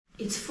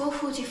It's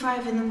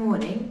 4:45 in the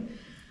morning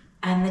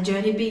and the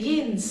journey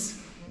begins.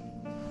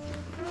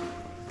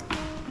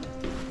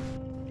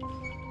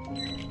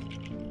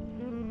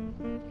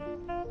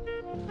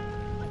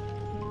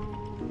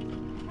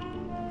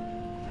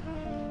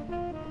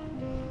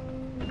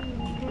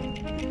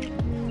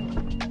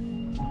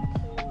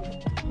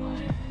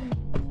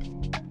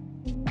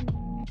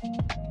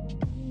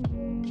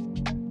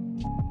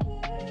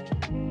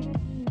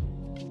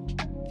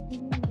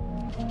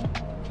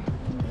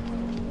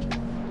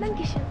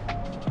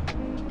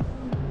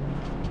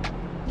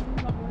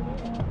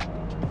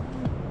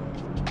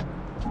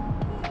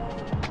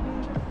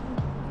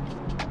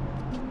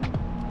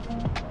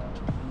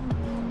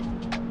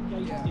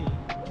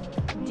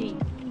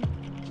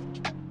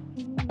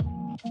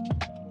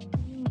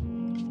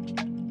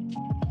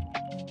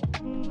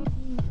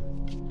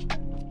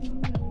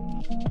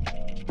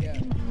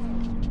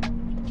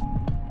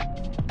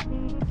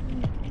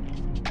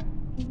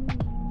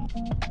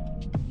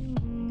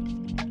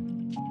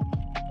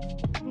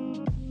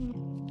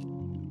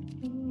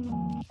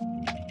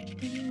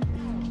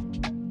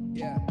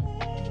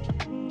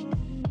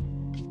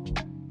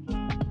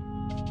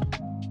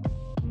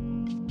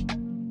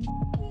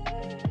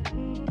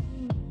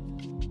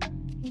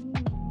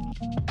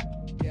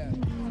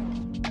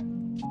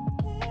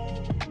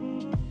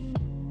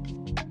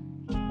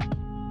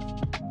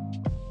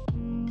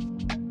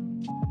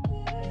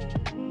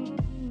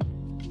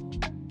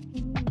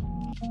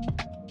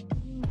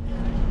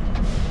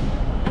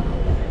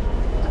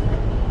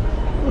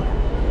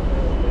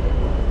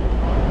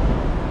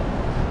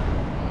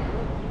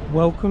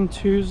 Welcome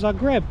to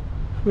Zagreb.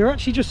 We were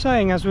actually just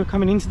saying as we were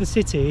coming into the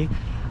city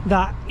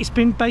that it's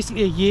been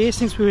basically a year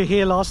since we were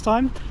here last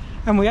time,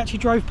 and we actually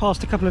drove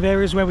past a couple of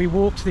areas where we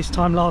walked this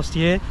time last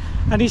year,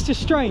 and it's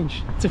just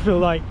strange to feel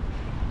like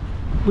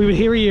we were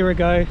here a year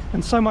ago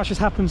and so much has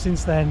happened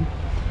since then,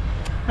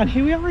 and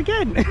here we are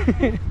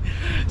again.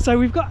 So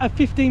we've got a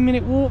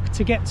 15-minute walk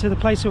to get to the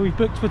place where we've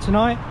booked for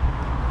tonight.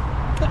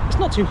 It's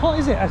not too hot,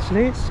 is it?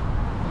 Actually, it's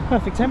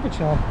perfect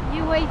temperature.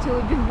 You wait till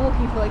we've been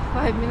walking for like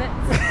 5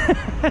 minutes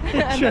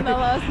and then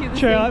I'll ask you the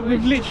same.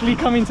 We've literally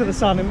come into the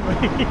sun, haven't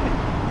we?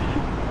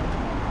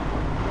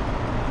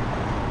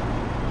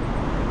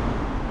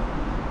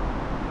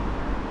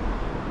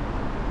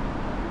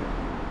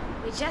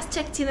 We just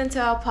checked into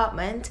our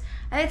apartment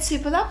and it's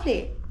super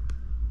lovely.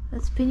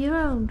 Let's spin you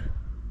around.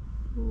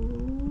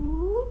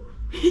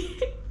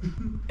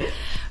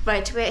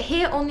 Right, we're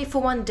here only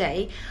for one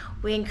day.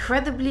 We're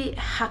incredibly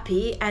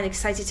happy and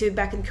excited to be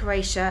back in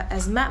Croatia.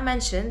 As Matt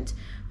mentioned,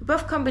 we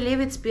both can't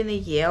believe it's been a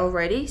year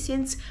already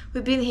since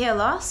we've been here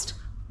last.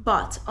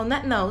 But on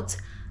that note,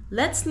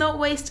 let's not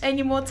waste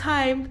any more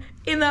time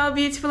in our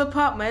beautiful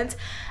apartment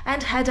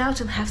and head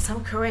out and have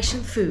some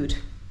Croatian food.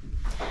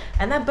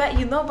 And I bet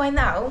you know by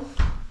now,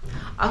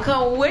 I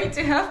can't wait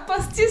to have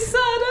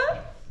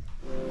pastisada.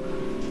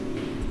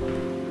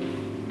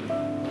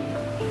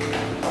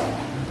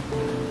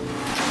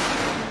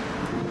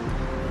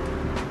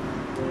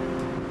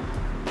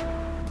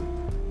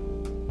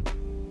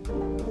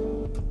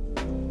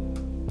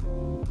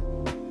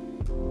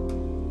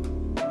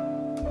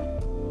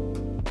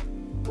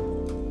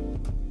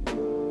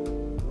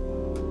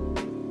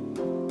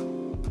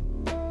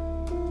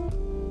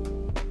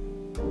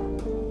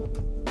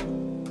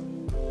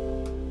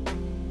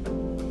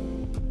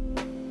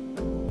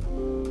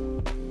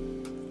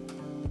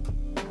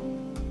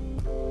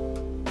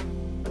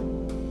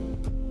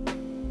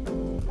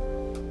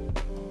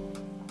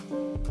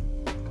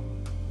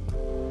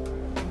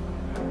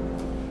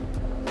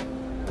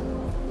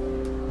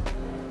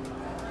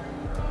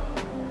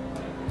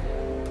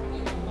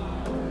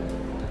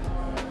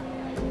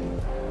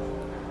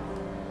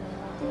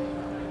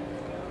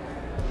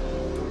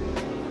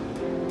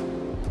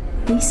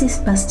 This is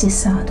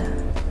pastisada.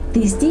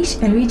 This dish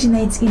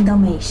originates in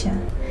Dalmatia,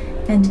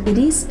 and it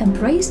is a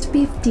braised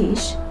beef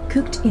dish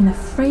cooked in a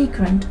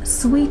fragrant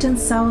sweet and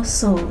sour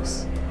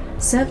sauce,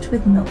 served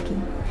with gnocchi.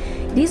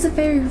 It is a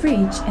very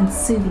rich and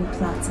soothing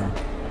platter.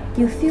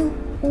 You feel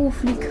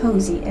awfully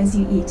cozy as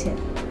you eat it.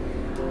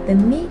 The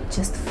meat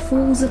just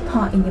falls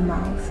apart in your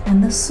mouth,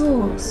 and the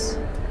sauce...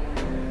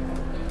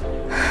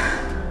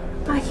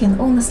 I can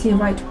honestly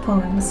write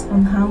poems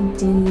on how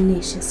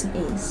delicious it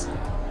is.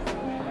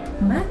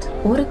 Matt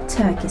ordered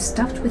turkey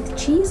stuffed with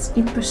cheese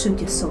in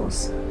prosciutto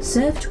sauce,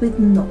 served with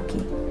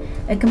gnocchi,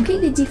 a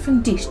completely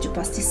different dish to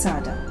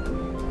pastisada.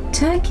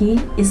 Turkey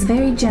is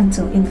very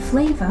gentle in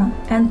flavor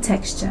and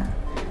texture.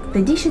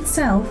 The dish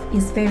itself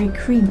is very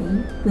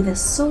creamy with a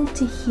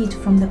salty heat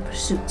from the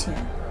prosciutto.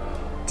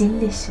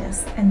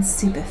 Delicious and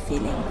super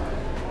filling.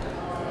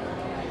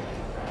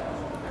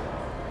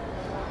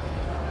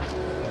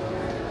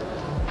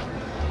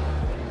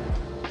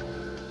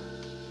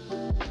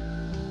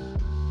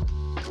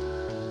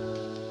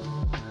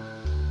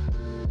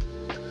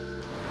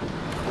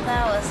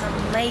 That was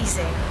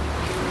amazing.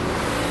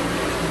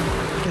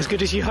 As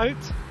good as you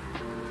hoped?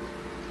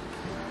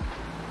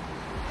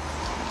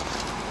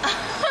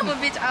 I'm a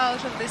bit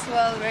out of this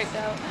world right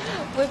now.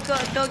 We've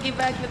got a doggy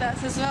bag with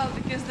us as well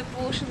because the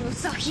portion was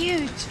so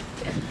huge.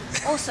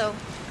 Also,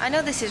 I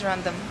know this is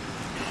random,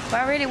 but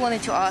I really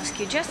wanted to ask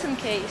you, just in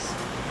case,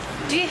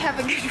 do you have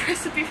a good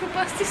recipe for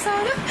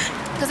pastisana?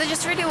 Because I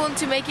just really want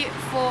to make it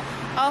for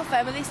our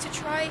families to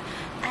try,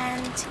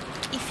 and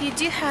if you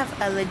do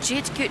have a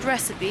legit good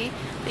recipe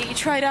that you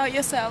tried out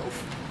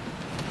yourself,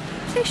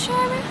 please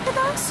share it with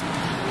us.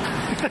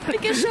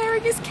 Because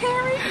sharing is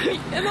caring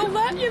and all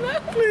that, you know?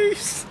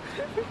 Please,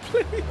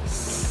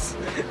 please.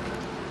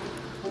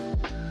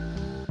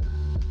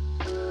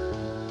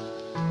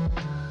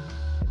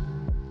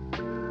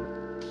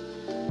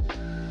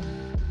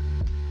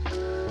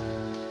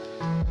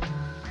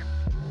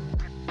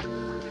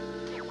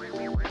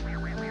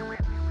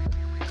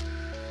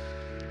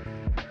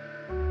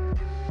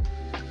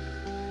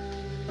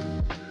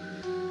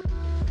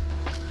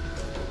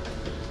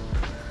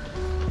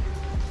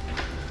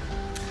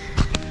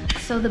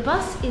 So the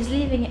bus is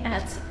leaving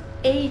at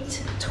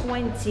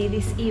 8:20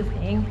 this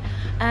evening,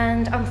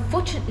 and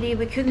unfortunately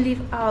we couldn't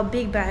leave our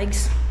big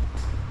bags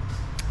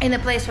in the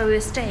place where we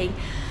were staying.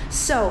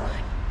 So,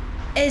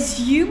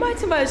 as you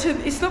might imagine,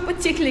 it's not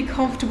particularly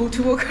comfortable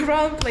to walk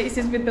around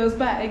places with those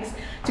bags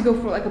to go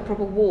for like a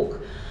proper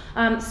walk.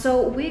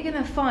 So we're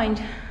gonna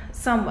find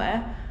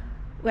somewhere.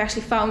 We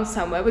actually found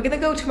somewhere. We're gonna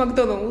go to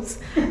McDonald's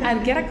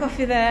and get a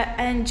coffee there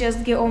and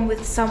just get on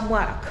with some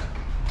work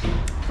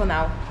for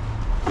now.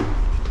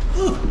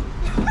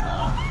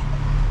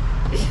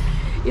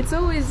 It's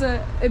always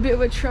a bit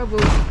of a trouble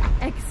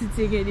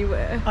exiting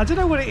anywhere. I don't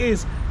know what it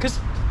is, because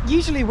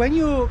usually when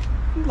you're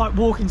like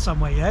walking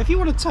somewhere, yeah, if you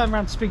want to turn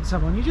around to speak to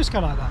someone, you just go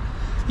like that.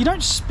 You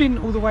don't spin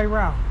all the way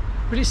around.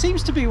 But it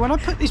seems to be when I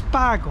put this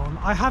bag on,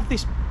 I have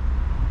this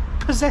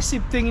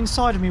possessive thing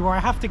inside of me where I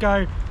have to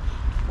go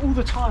all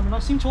the time, and I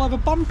seem to either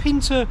bump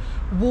into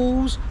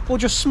walls or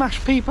just smash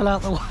people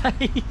out the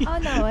way. Oh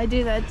no, I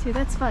do that too.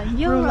 That's fine.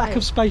 You're Real right. lack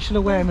of spatial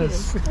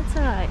awareness. That's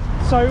alright.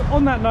 So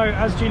on that note,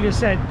 as Julia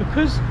said,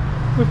 because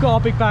we've got our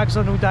big bags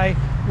on all day,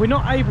 we're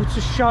not able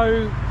to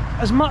show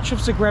as much of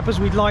Zagreb as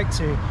we'd like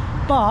to.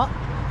 But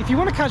if you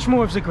want to catch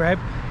more of Zagreb,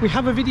 we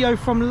have a video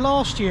from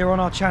last year on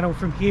our channel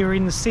from here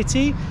in the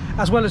city,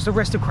 as well as the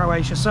rest of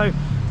Croatia. So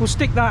we'll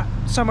stick that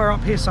somewhere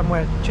up here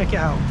somewhere. Check it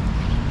out.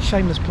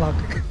 Shameless plug.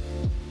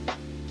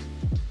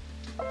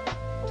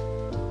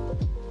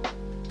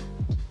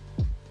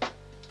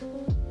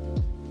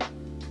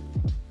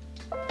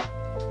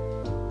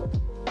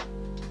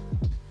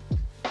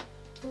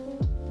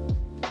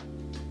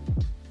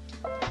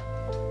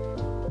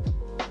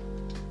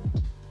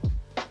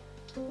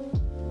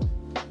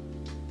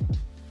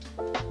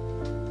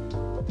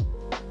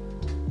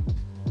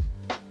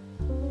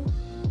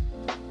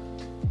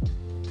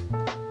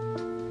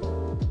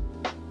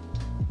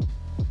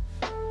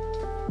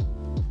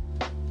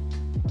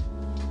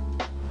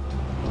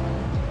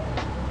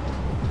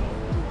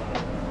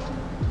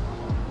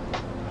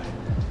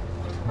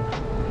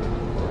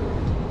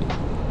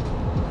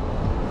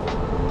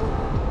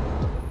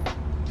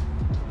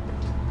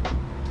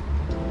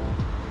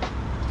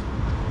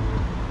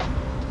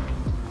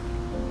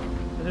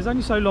 There's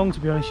only so long, to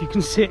be honest, you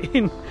can sit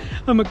in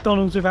a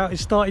McDonald's without it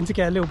starting to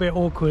get a little bit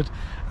awkward.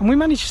 And we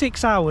managed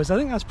 6 hours. I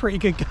think that's pretty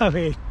good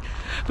going.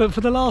 But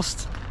for the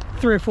last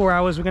 3 or 4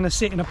 hours, we're going to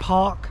sit in a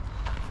park,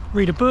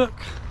 read a book,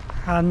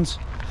 and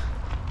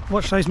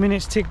watch those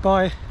minutes tick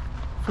by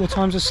 4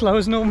 times as slow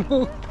as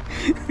normal.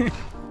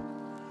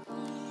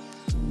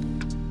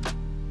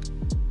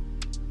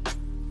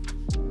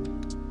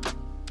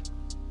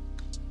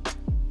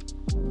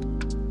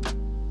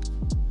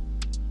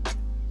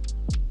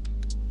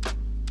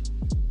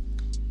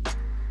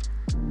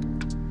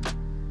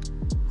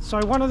 So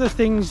one of the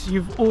things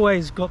you've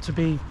always got to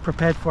be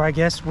prepared for, I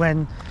guess,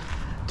 when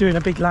doing a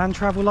big land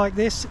travel like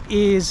this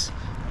is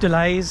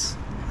delays,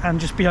 and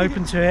just be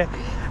open to it.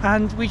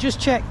 And we just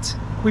checked,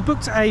 we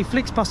booked a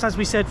Flixbus, as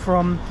we said,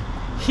 from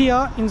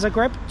here in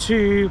Zagreb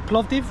to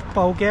Plovdiv,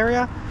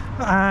 Bulgaria,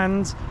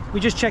 and we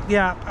just checked the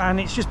app and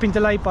it's just been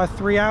delayed by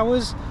 3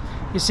 hours.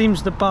 It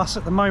seems the bus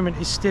at the moment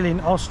is still in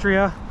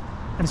Austria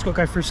and it's got to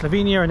go through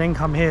Slovenia and then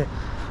come here.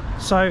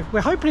 So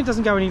we're hoping it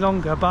doesn't go any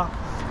longer, but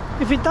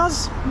if it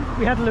does,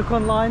 we had a look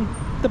online,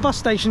 the bus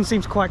station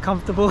seems quite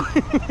comfortable.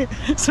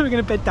 So we're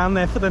going to bed down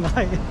there for the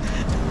night.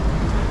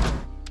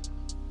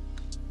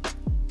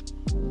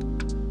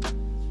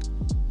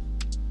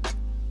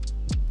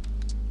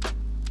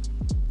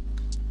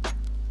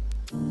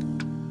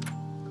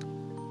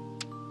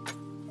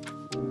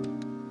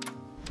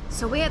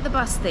 So we're at the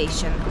bus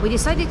station. We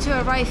decided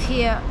to arrive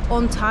here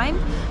on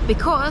time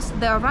because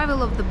the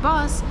arrival of the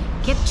bus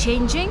kept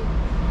changing.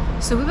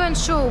 So we weren't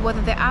sure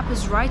whether the app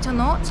is right or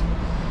not,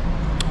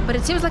 but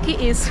it seems like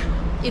it is.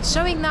 It's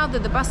showing now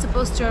that the bus is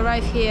supposed to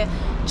arrive here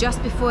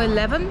just before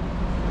 11.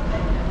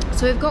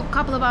 So we've got a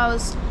couple of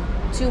hours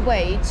to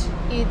wait.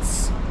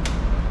 It's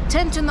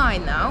 10 to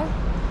 9 now.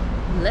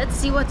 Let's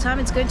see what time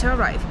it's going to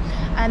arrive.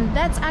 And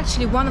that's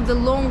actually one of the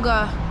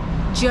longer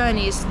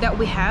journeys that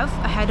we have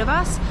ahead of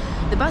us.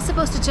 The bus is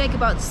supposed to take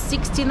about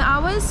 16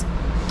 hours,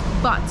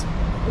 but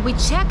we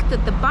checked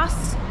that the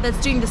bus that's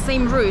doing the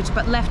same route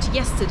but left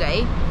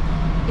yesterday,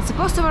 it's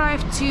supposed to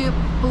arrive to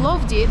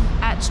Plovdiv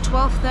at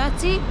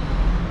 12:30,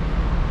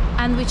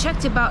 and we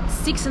checked about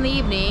 6 in the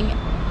evening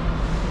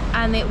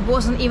and it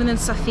wasn't even in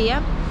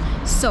Sofia.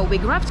 So we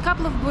grabbed a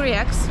couple of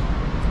buryaks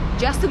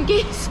just in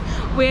case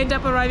we end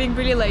up arriving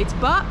really late,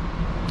 but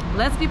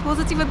let's be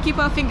positive and keep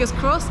our fingers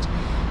crossed.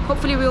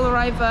 Hopefully we'll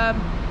arrive well,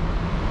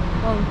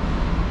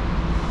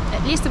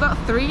 at least about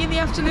 3 in the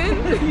afternoon.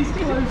 At least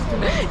close to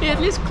it. Yeah,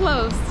 at least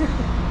close.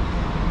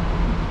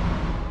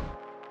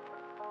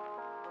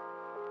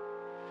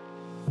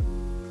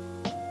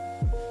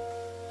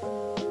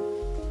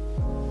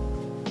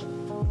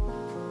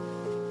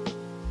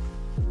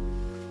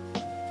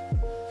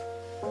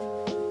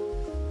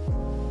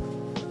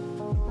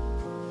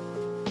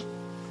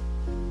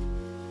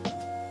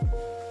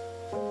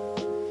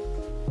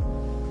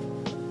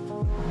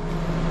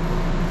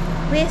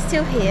 We're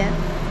still here.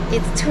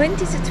 It's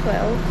 20 to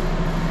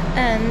 12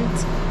 and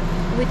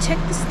we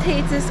checked the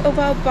status of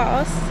our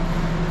bus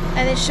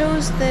and it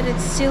shows that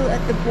it's still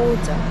at the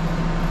border,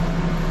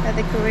 at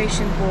the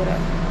Croatian border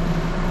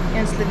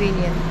and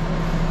Slovenian.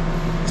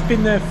 It's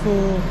been there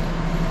for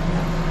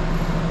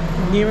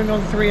nearing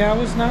on 3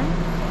 hours now.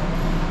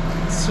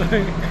 So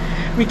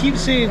we keep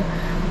seeing,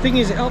 the thing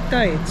is it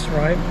updates,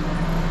 right?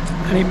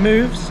 And it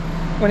moves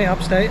when it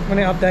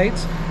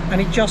updates, and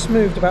it just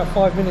moved about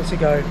 5 minutes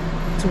ago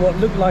to what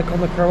looked like on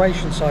the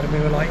Croatian side, and we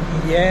were like,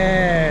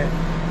 yeah,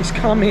 it's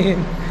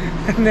coming.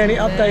 And then it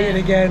updated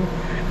again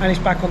and it's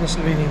back on the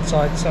Slovenian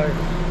side, so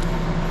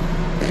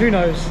who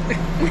knows.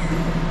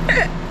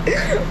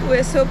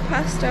 We're so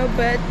past our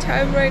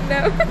bedtime right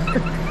now.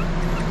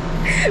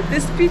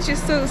 The speech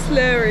is so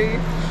slurry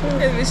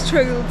and we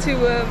struggle to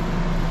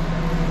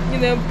you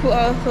know, put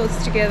our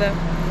thoughts together,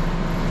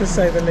 to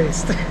say the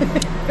least.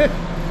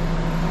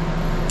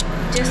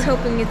 Just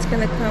hoping it's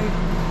gonna come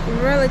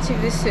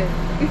relatively soon.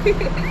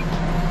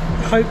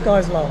 Hope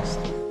dies last.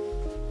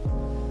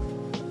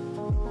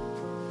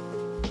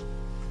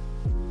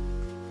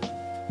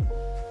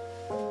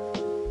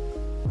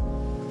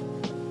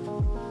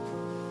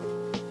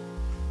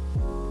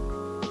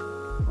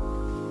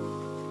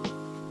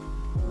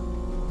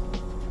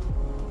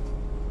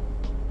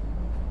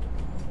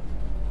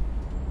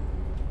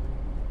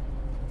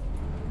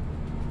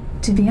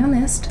 To be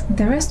honest,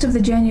 the rest of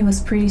the journey was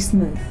pretty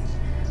smooth.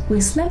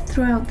 We slept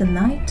throughout the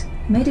night,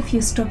 made a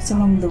few stops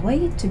along the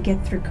way to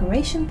get through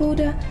Croatian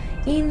border,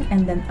 in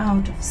and then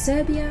out of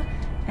Serbia,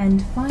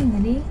 and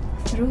finally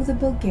through the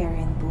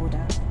Bulgarian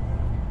border.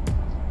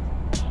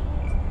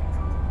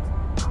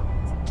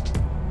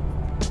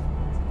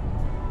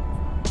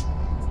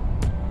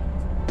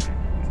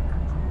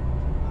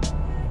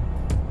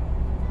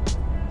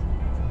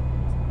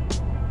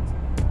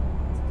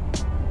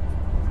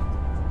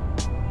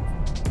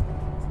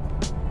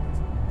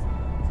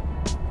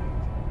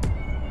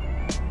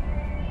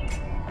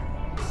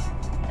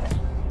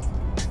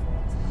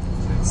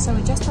 So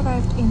we just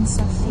arrived in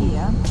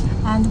Sofia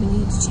and we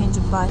need to change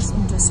a bus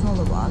into a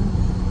smaller one,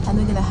 and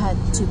we're gonna head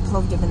to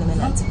Plovdiv in a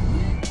minute.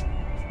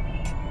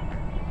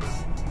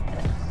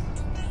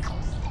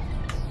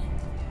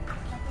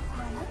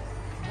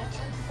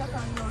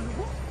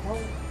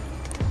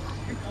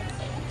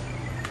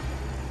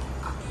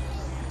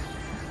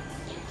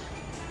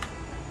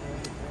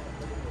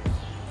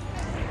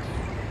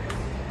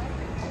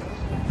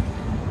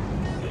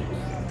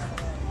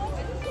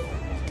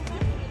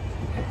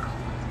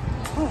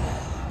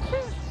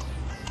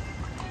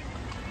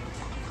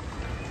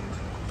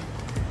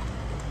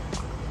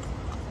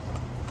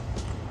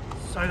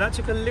 So that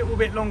took a little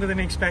bit longer than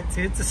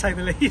expected, to say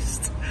the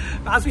least.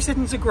 But as we said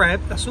in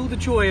Zagreb, that's all the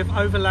joy of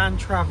overland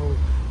travel.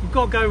 You've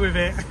got to go with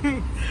it.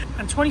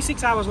 And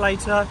 26 hours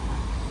later,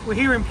 we're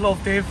here in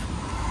Plovdiv.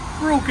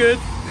 We're all good.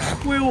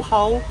 We're all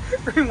whole.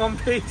 We're in one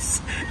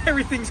piece.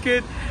 Everything's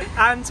good.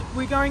 And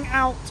we're going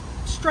out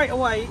straight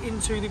away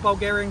into the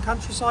Bulgarian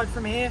countryside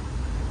from here.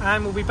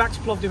 And we'll be back to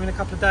Plovdiv in a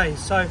couple of days.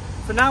 So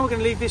for now, we're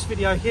going to leave this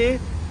video here.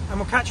 And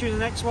we'll catch you in the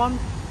next one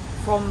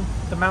from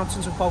the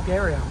mountains of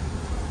Bulgaria.